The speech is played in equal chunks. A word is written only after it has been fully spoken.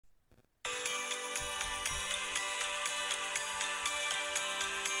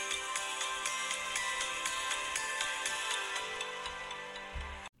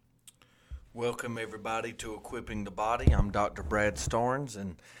Welcome, everybody, to Equipping the Body. I'm Dr. Brad Starnes,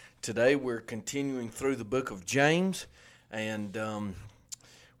 and today we're continuing through the book of James, and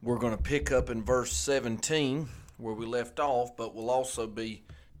we're going to pick up in verse 17 where we left off, but we'll also be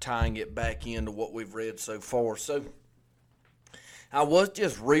tying it back into what we've read so far. So I was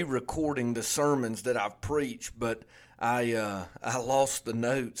just re-recording the sermons that I've preached, but I lost the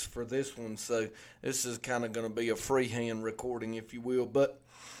notes for this one, so this is kind of going to be a freehand recording, if you will. But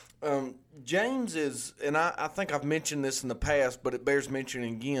James is, and I think I've mentioned this in the past, but it bears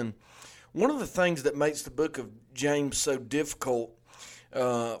mentioning again. One of the things that makes the book of James so difficult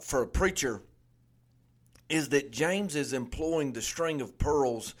for a preacher is that James is employing the string of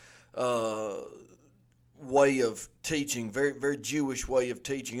pearls way of teaching, very, very Jewish way of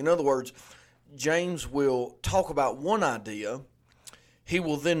teaching. In other words, James will talk about one idea, he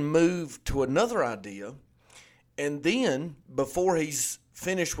will then move to another idea, and then before he's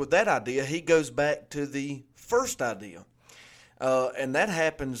finished with that idea, he goes back to the first idea. And that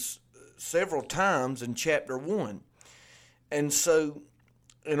happens several times in chapter 1. And so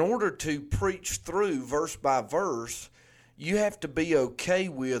in order to preach through verse by verse, you have to be okay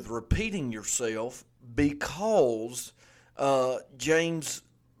with repeating yourself because James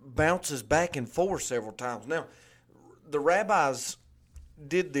bounces back and forth several times. Now, the rabbis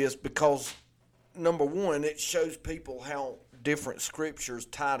did this because, number one, it shows people how different scriptures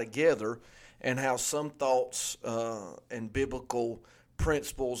tie together and how some thoughts and biblical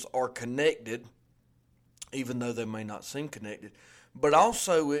principles are connected, even though they may not seem connected. But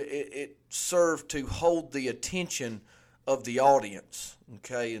also it served to hold the attention of the audience,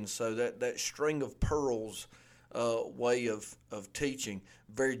 okay? And so that string of pearls way of teaching,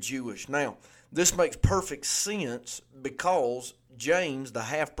 very Jewish. Now, this makes perfect sense because James, the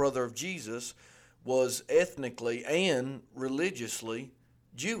half-brother of Jesus, was ethnically and religiously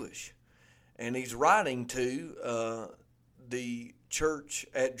Jewish. And he's writing to the church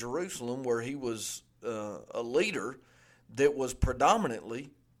at Jerusalem where he was a leader that was predominantly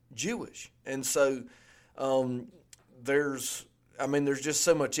Jewish. And so there's just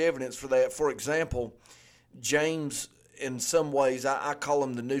so much evidence for that. For example, James, in some ways, I call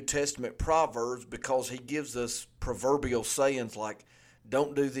him the New Testament Proverbs because he gives us proverbial sayings like,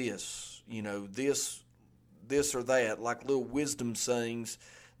 don't do this, this or that, like little wisdom sayings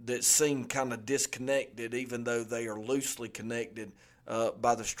that seem kind of disconnected, even though they are loosely connected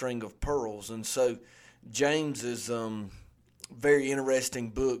by the string of pearls. And so James is very interesting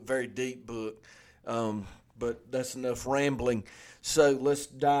book, very deep book, but that's enough rambling. So let's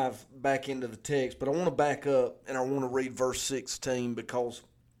dive back into the text. But I want to back up, and I want to read verse 16 because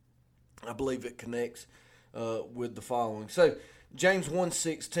I believe it connects with the following. So James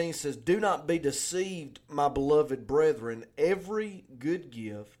 1:16 says, "Do not be deceived, my beloved brethren. Every good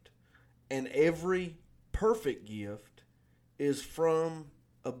gift and every perfect gift is from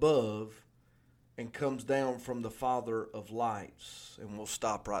above and comes down from the Father of lights." And we'll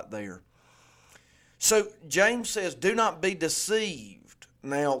stop right there. So James says, do not be deceived.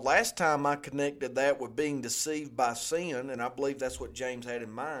 Now, last time I connected that with being deceived by sin, and I believe that's what James had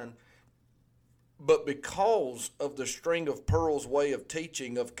in mind. But because of the string of pearls way of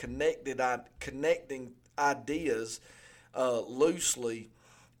teaching, of connecting ideas loosely,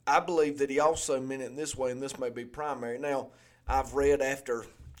 I believe that he also meant it in this way, and this may be primary. Now, I've read after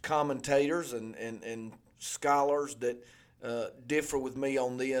commentators and scholars that differ with me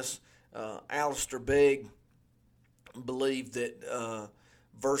on this. Alistair Begg believed that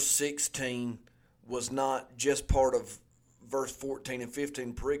verse 16 was not just part of verse 14 and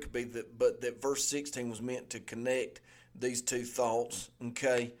 15 pericope, but that verse 16 was meant to connect these two thoughts,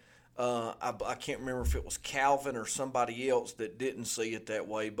 okay? I can't remember if it was Calvin or somebody else that didn't see it that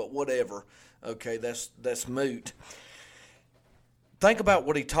way, but whatever, okay, that's moot. Think about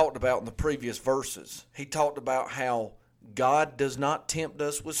what he talked about in the previous verses. He talked about how God does not tempt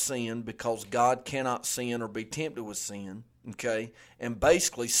us with sin because God cannot sin or be tempted with sin, okay? And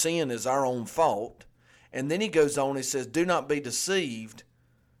basically sin is our own fault. And then he goes on, he says, do not be deceived,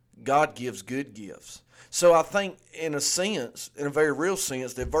 God gives good gifts. So I think in a sense, in a very real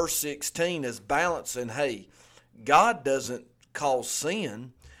sense, that verse 16 is balancing, hey, God doesn't cause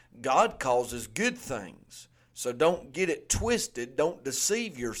sin, God causes good things. So don't get it twisted, don't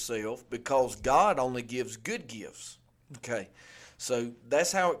deceive yourself because God only gives good gifts. Okay, so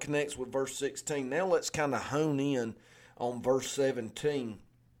that's how it connects with verse 16. Now let's kind of hone in on verse 17,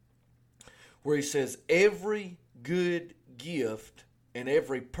 where he says, every good gift and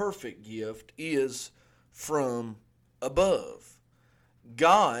every perfect gift is from above.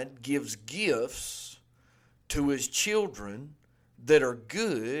 God gives gifts to his children that are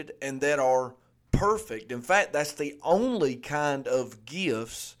good and that are perfect. In fact, that's the only kind of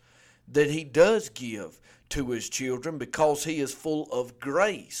gifts that he does give to his children, because he is full of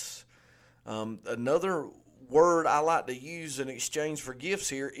grace. Another word I like to use in exchange for gifts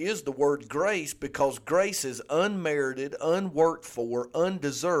here is the word grace, because grace is unmerited, unworked for,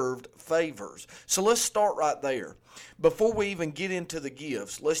 undeserved favors. So let's start right there. Before we even get into the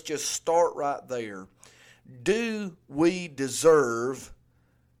gifts, let's just start right there. Do we deserve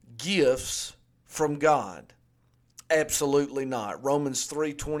gifts from God? Absolutely not. Romans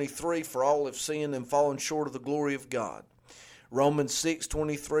 3:23, for all have sinned and fallen short of the glory of God. Romans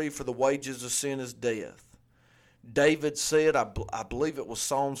 6:23, for the wages of sin is death. David said, I believe it was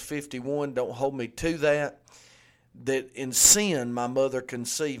Psalms 51, don't hold me to that in sin my mother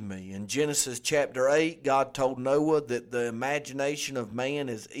conceived me. In Genesis chapter 8, God told Noah that the imagination of man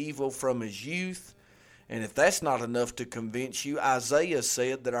is evil from his youth. And if that's not enough to convince you, Isaiah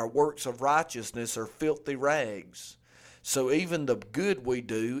said that our works of righteousness are filthy rags. So even the good we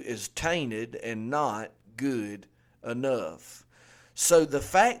do is tainted and not good enough. So the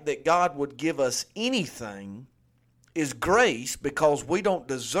fact that God would give us anything is grace, because we don't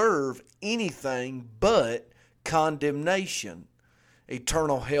deserve anything but condemnation,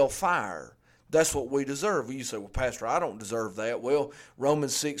 eternal hellfire. That's what we deserve. You say, well, Pastor, I don't deserve that. Well,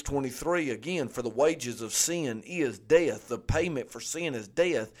 Romans 6:23, again, for the wages of sin is death. The payment for sin is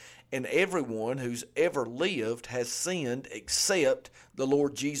death. And everyone who's ever lived has sinned except the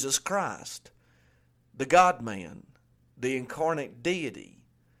Lord Jesus Christ, the God-man, the incarnate deity.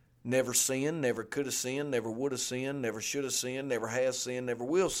 Never sinned, never could have sinned, never would have sinned, never should have sinned, never has sinned, never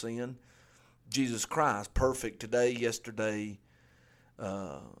will sin. Jesus Christ, perfect today, yesterday,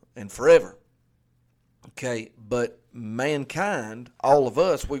 and forever. Okay, but mankind, all of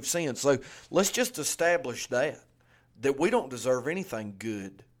us, we've sinned. So let's just establish that we don't deserve anything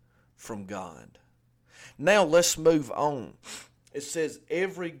good from God. Now let's move on. It says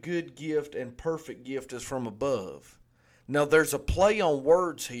every good gift and perfect gift is from above. Now there's a play on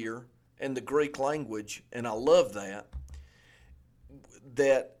words here in the Greek language, and I love that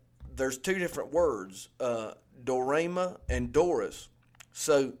there's two different words, dorema and doris.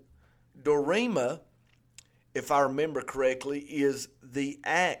 So dorema, if I remember correctly, is the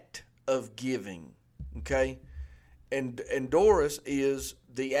act of giving, okay? And doris is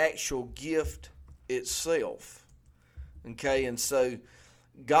the actual gift itself, okay? And so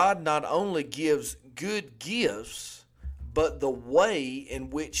God not only gives good gifts, but the way in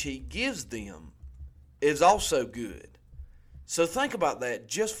which he gives them is also good. So think about that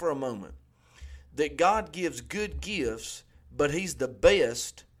just for a moment, that God gives good gifts, but he's the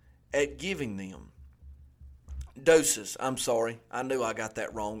best at giving them. Dosis, I'm sorry, I knew I got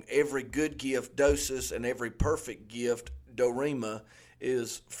that wrong. Every good gift, dosis, and every perfect gift, dorema,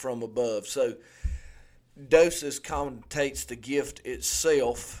 is from above. So dosis connotates the gift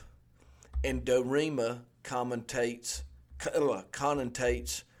itself, and dorema connotates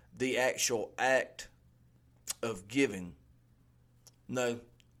the actual act of giving. No,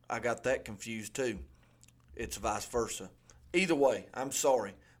 I got that confused too. It's vice versa. Either way, I'm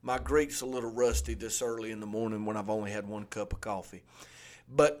sorry. My Greek's a little rusty this early in the morning when I've only had one cup of coffee.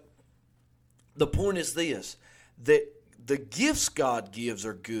 But the point is this, that the gifts God gives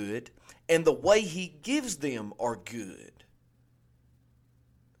are good, and the way he gives them are good.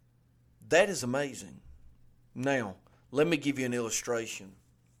 That is amazing. Now, let me give you an illustration.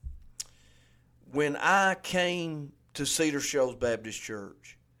 When I came to Cedar Shoals Baptist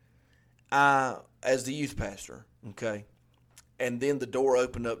Church, as the youth pastor, okay, and then the door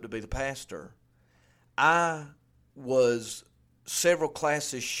opened up to be the pastor, I was several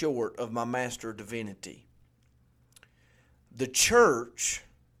classes short of my Master of Divinity. The church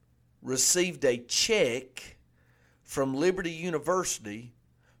received a check from Liberty University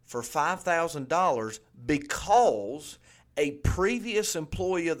for $5,000 because a previous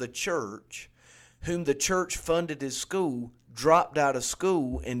employee of the church, whom the church funded his school, dropped out of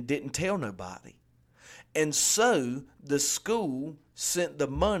school and didn't tell nobody. And so the school sent the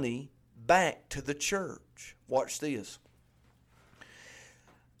money back to the church. Watch this.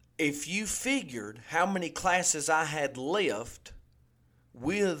 If you figured how many classes I had left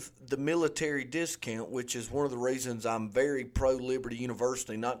with the military discount, which is one of the reasons I'm very pro Liberty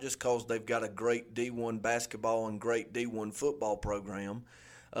University, not just because they've got a great D1 basketball and great D1 football program,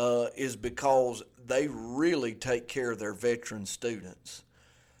 is because they really take care of their veteran students.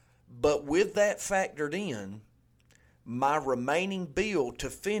 But with that factored in, my remaining bill to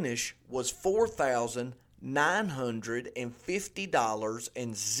finish was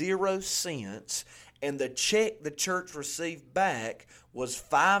 $4,950.00, and the check the church received back was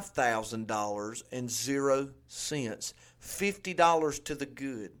 $5,000 and 0 cents, $50 to the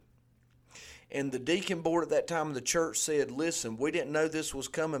good. And the deacon board at that time of the church said, listen, we didn't know this was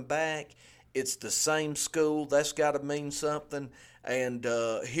coming back. It's the same school. That's got to mean something. And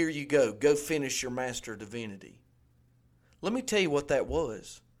here you go. Go finish your Master of Divinity. Let me tell you what that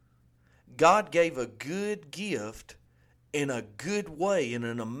was. God gave a good gift in a good way, in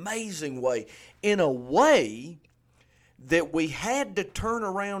an amazing way, in a way that we had to turn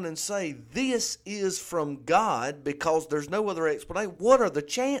around and say, this is from God, because there's no other explanation. What are the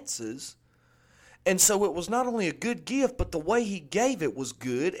chances? And so it was not only a good gift, but the way he gave it was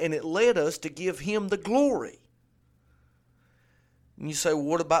good, and it led us to give him the glory. And you say, well,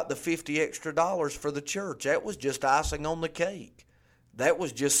 what about the $50 extra for the church? That was just icing on the cake. That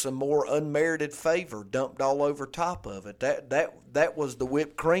was just some more unmerited favor dumped all over top of it. That was the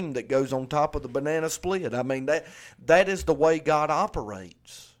whipped cream that goes on top of the banana split. I mean, that is the way God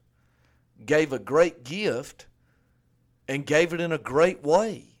operates. Gave a great gift and gave it in a great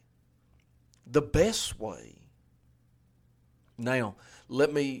way. The best way. Now,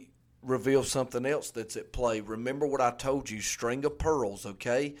 let me reveal something else that's at play. Remember what I told you, string of pearls,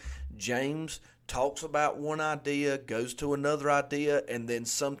 okay? James talks about one idea, goes to another idea, and then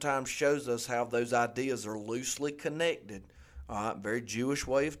sometimes shows us how those ideas are loosely connected. All right, very Jewish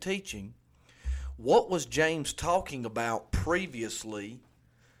way of teaching. What was James talking about previously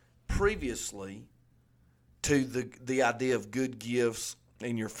to the idea of good gifts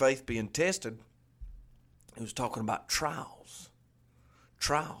and your faith being tested? He was talking about trials,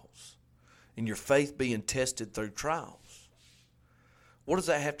 and your faith being tested through trials. What does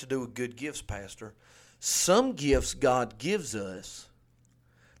that have to do with good gifts, Pastor? Some gifts God gives us,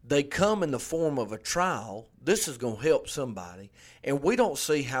 they come in the form of a trial. This is going to help somebody, and we don't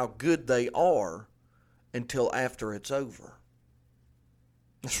see how good they are until after it's over.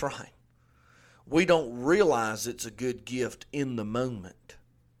 That's right. We don't realize it's a good gift in the moment.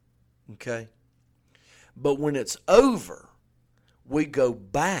 Okay? But when it's over, we go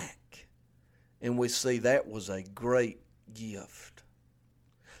back and we see that was a great gift.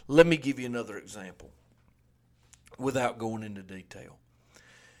 Let me give you another example without going into detail.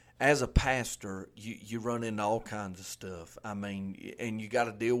 As a pastor, you run into all kinds of stuff. I mean, and you got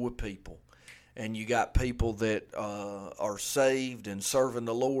to deal with people. And you got people that are saved and serving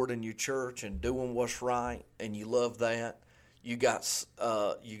the Lord in your church and doing what's right, and you love that. You got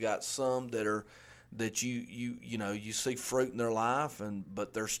some that you see fruit in their life,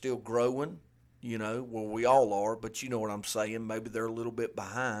 but they're still growing. Well, we all are, but you know what I'm saying. Maybe they're a little bit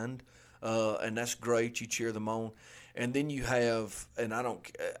behind, and that's great. You cheer them on. And then you have, and I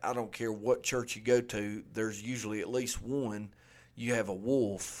don't care what church you go to, there's usually at least one. You have a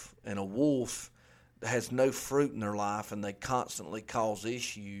wolf, and a wolf has no fruit in their life, and they constantly cause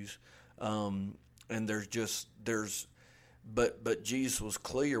issues. And but Jesus was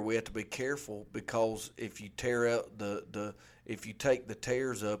clear. We have to be careful, because if you tear out if you take the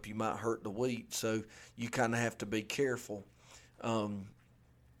tares up, you might hurt the wheat. So you kind of have to be careful. I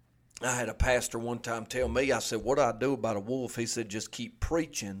had a pastor one time tell me, I said, what do I do about a wolf? He said, just keep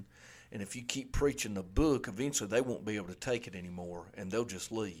preaching. And if you keep preaching the book, eventually they won't be able to take it anymore, and they'll just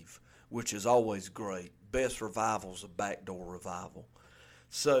leave, which is always great. Best revival is a backdoor revival.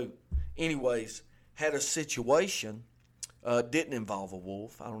 So, anyways, had a situation, didn't involve a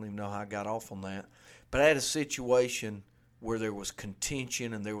wolf. I don't even know how I got off on that. But I had a situation where there was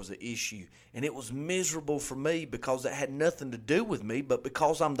contention and there was an issue. And it was miserable for me, because it had nothing to do with me, but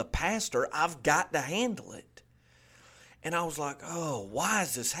because I'm the pastor, I've got to handle it. And I was like, oh, why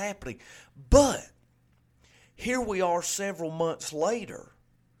is this happening? But here we are several months later,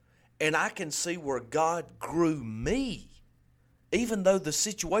 and I can see where God grew me. Even though the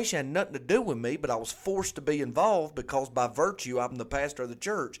situation had nothing to do with me, but I was forced to be involved because by virtue I'm the pastor of the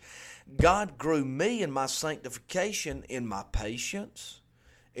church. God grew me in my sanctification, in my patience,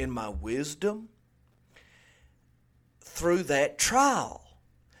 in my wisdom, through that trial.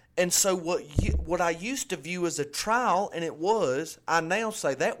 And so what I used to view as a trial, and it was, I now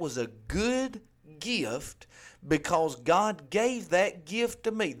say that was a good gift, because God gave that gift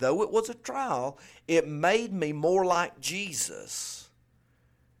to me. Though it was a trial, it made me more like Jesus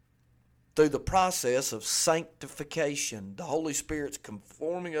through the process of sanctification. The Holy Spirit's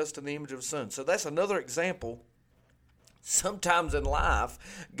conforming us to the image of the Son. So that's another example. Sometimes in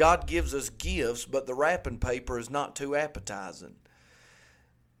life, God gives us gifts, but the wrapping paper is not too appetizing.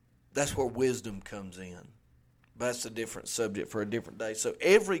 That's where wisdom comes in. But that's a different subject for a different day. So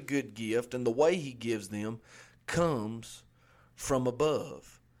every good gift and the way He gives them comes from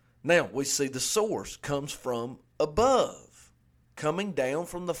above. Now, we see the source comes from above, coming down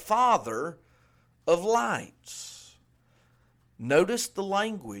from the Father of lights. Notice the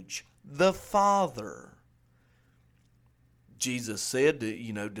language, the Father. Jesus said,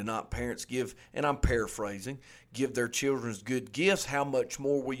 do not parents give, and I'm paraphrasing, give their children good gifts, how much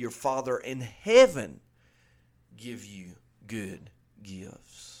more will your Father in heaven give you good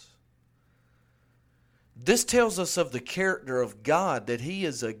gifts? This tells us of the character of God, that He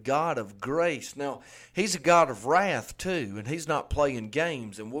is a God of grace. Now, He's a God of wrath too, and He's not playing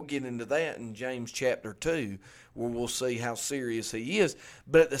games, and we'll get into that in James chapter 2, where we'll see how serious He is.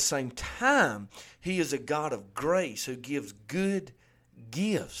 But at the same time, He is a God of grace who gives good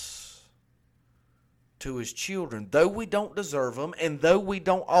gifts to His children. Though we don't deserve them, and though we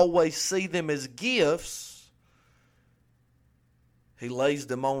don't always see them as gifts, He lays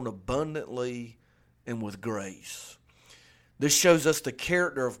them on abundantly and with grace. This shows us the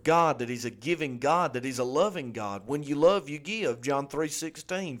character of God, that He's a giving God, that He's a loving God. When you love, you give. John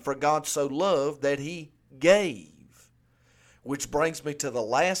 3:16. For God so loved that He gave. Which brings me to the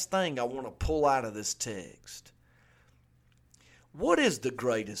last thing I want to pull out of this text. What is the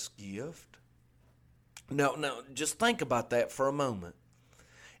greatest gift? Now, just think about that for a moment.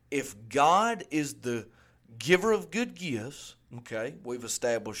 If God is the giver of good gifts, okay, we've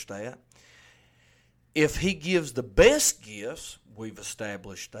established that. If He gives the best gifts, we've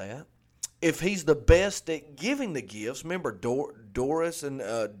established that. If He's the best at giving the gifts, remember Dora and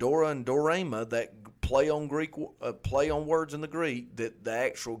Dorema, that play on words in the Greek, that the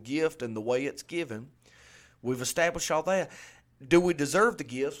actual gift and the way it's given, we've established all that. Do we deserve the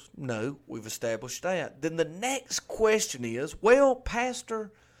gifts? No, we've established that. Then the next question is, well,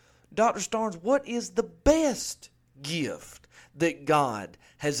 Pastor Dr. Starnes, what is the best gift that God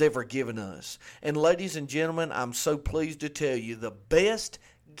has ever given us? And ladies and gentlemen, I'm so pleased to tell you the best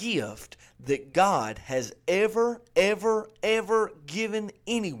gift that God has ever given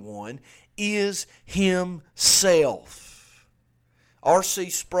anyone is Himself. R.C.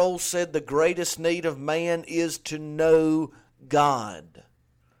 Sproul said the greatest need of man is to know God.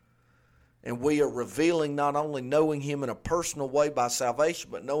 And we are revealing not only knowing Him in a personal way by salvation,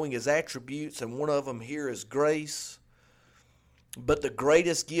 but knowing His attributes, and one of them here is grace. But the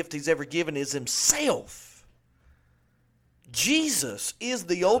greatest gift He's ever given is Himself. Jesus is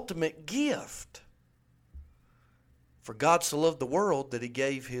the ultimate gift. For God so loved the world that He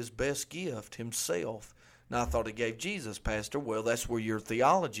gave His best gift, Himself. Now, I thought He gave Jesus, Pastor. Well, that's where your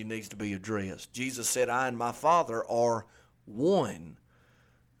theology needs to be addressed. Jesus said, I and my Father are one.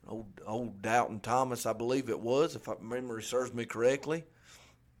 Old Doubting Thomas, I believe it was, if my memory serves me correctly.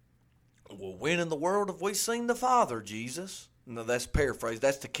 Well, when in the world have we seen the Father, Jesus? No, that's paraphrased.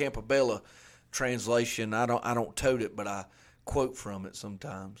 That's the Campobello translation. I don't tote it, but I quote from it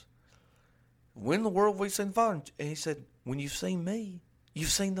sometimes. When in the world have we seen the Father? And He said, when you've seen me, you've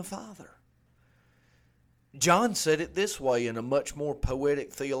seen the Father. John said it this way in a much more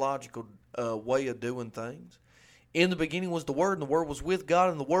poetic, theological way of doing things. In the beginning was the Word, and the Word was with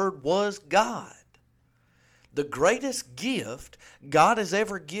God, and the Word was God. The greatest gift God has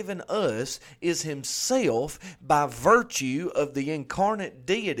ever given us is Himself by virtue of the incarnate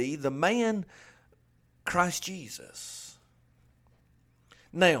deity, the man Christ Jesus.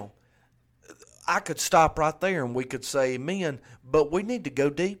 Now, I could stop right there and we could say amen, but we need to go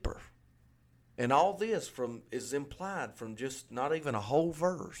deeper. And all this is implied from just not even a whole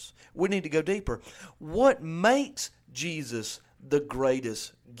verse. We need to go deeper. What makes Jesus the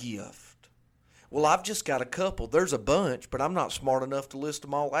greatest gift? Well, I've just got a couple. There's a bunch, but I'm not smart enough to list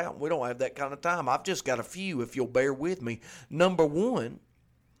them all out. We don't have that kind of time. I've just got a few, if you'll bear with me. Number one,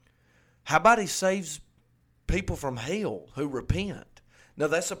 how about He saves people from hell who repent? Now,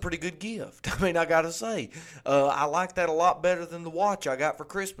 that's a pretty good gift. I mean, I got to say, I like that a lot better than the watch I got for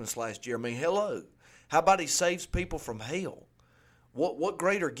Christmas last year. I mean, hello. How about He saves people from hell? What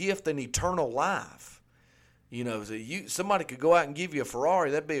greater gift than eternal life? You know, somebody could go out and give you a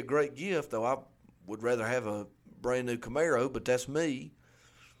Ferrari. That'd be a great gift, though I would rather have a brand new Camaro, but that's me.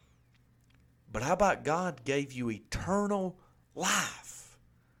 But how about God gave you eternal life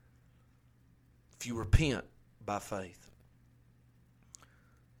if you repent by faith?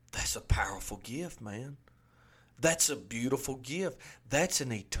 That's a powerful gift, man. That's a beautiful gift. That's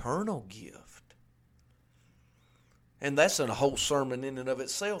an eternal gift. And that's a whole sermon in and of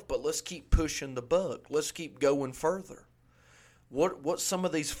itself, but let's keep pushing the buck. Let's keep going further. What's some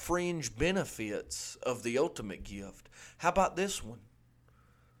of these fringe benefits of the ultimate gift? How about this one?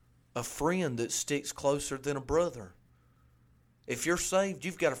 A friend that sticks closer than a brother. If you're saved,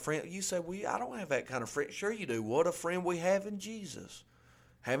 you've got a friend. You say, well, I don't have that kind of friend. Sure you do. What a friend we have in Jesus.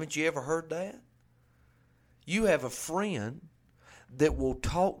 Haven't you ever heard that? You have a friend that will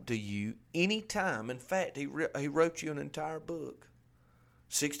talk to you anytime. In fact, he wrote you an entire book.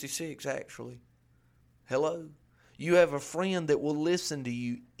 66, actually. Hello? You have a friend that will listen to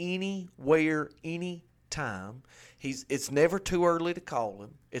you anywhere, anytime. It's never too early to call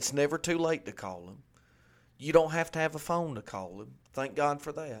him. It's never too late to call him. You don't have to have a phone to call him. Thank God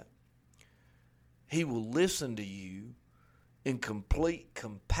for that. He will listen to you in complete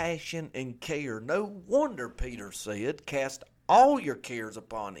compassion and care. No wonder Peter said, cast all your cares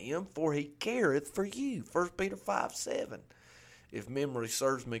upon him, for he careth for you. 1 Peter 5:7. If memory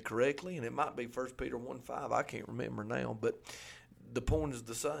serves me correctly, and it might be 1 Peter 1:5, I can't remember now, but the point is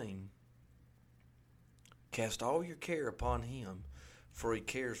the same. Cast all your care upon him, for he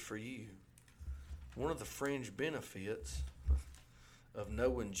cares for you. One of the fringe benefits of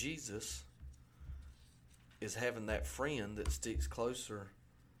knowing Jesus is having that friend that sticks closer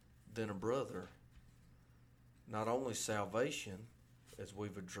than a brother. Not only salvation, as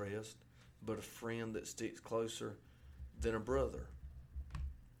we've addressed, but a friend that sticks closer than a brother.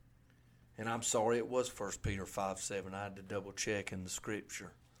 And I'm sorry, it was 1 Peter 5:7. I had to double check in the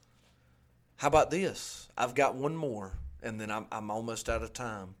scripture. How about this? I've got one more, and then I'm almost out of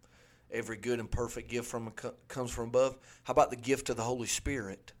time. Every good and perfect gift comes from above. How about the gift of the Holy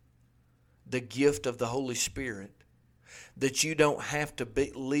Spirit? The gift of the Holy Spirit. That you don't have to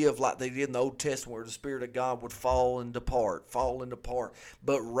live like they did in the Old Testament, where the Spirit of God would fall and depart,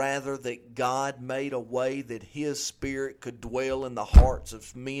 but rather that God made a way that His Spirit could dwell in the hearts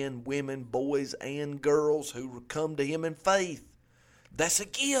of men, women, boys, and girls who come to Him in faith. That's a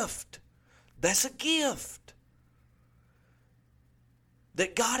gift. That's a gift.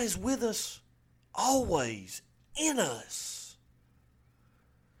 That God is with us always, in us.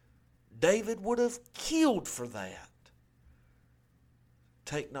 David would have killed for that.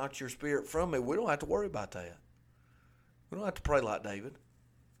 Take not your spirit from me. We don't have to worry about that. We don't have to pray like David.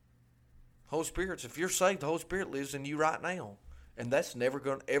 Holy Spirit, if you're saved, the Holy Spirit lives in you right now. And that's never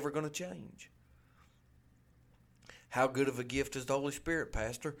ever going to change. How good of a gift is the Holy Spirit,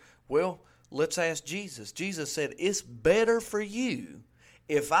 Pastor? Well, let's ask Jesus. Jesus said, it's better for you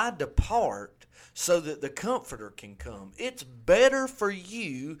if I depart so that the Comforter can come. It's better for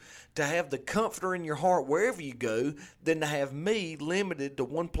you to have the Comforter in your heart wherever you go than to have me limited to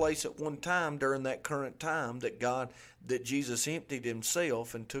one place at one time during that current time that Jesus emptied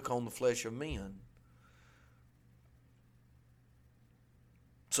Himself and took on the flesh of men.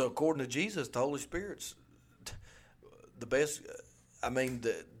 So according to Jesus, the Holy Spirit's the best,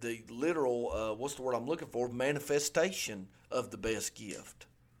 the literal, what's the word I'm looking for, manifestation of the best gift.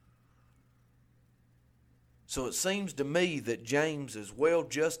 So it seems to me that James is well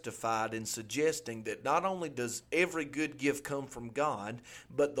justified in suggesting that not only does every good gift come from God,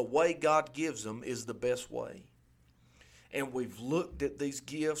 but the way God gives them is the best way. And we've looked at these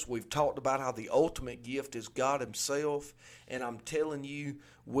gifts. We've talked about how the ultimate gift is God Himself. And I'm telling you,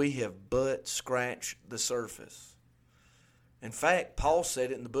 we have but scratched the surface. In fact, Paul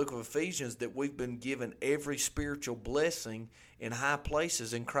said it in the book of Ephesians that we've been given every spiritual blessing in high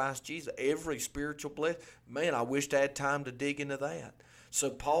places in Christ Jesus. Every spiritual blessing. Man, I wished I had time to dig into that.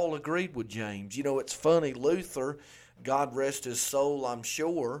 So Paul agreed with James. You know, it's funny, Luther, God rest his soul, I'm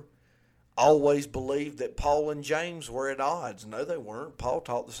sure, always believed that Paul and James were at odds. No, they weren't. Paul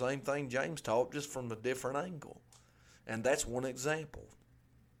taught the same thing James taught, just from a different angle. And that's one example.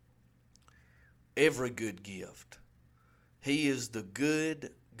 Every good gift. He is the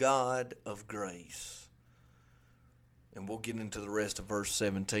good God of grace. And we'll get into the rest of verse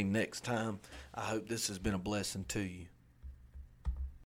 17 next time. I hope this has been a blessing to you.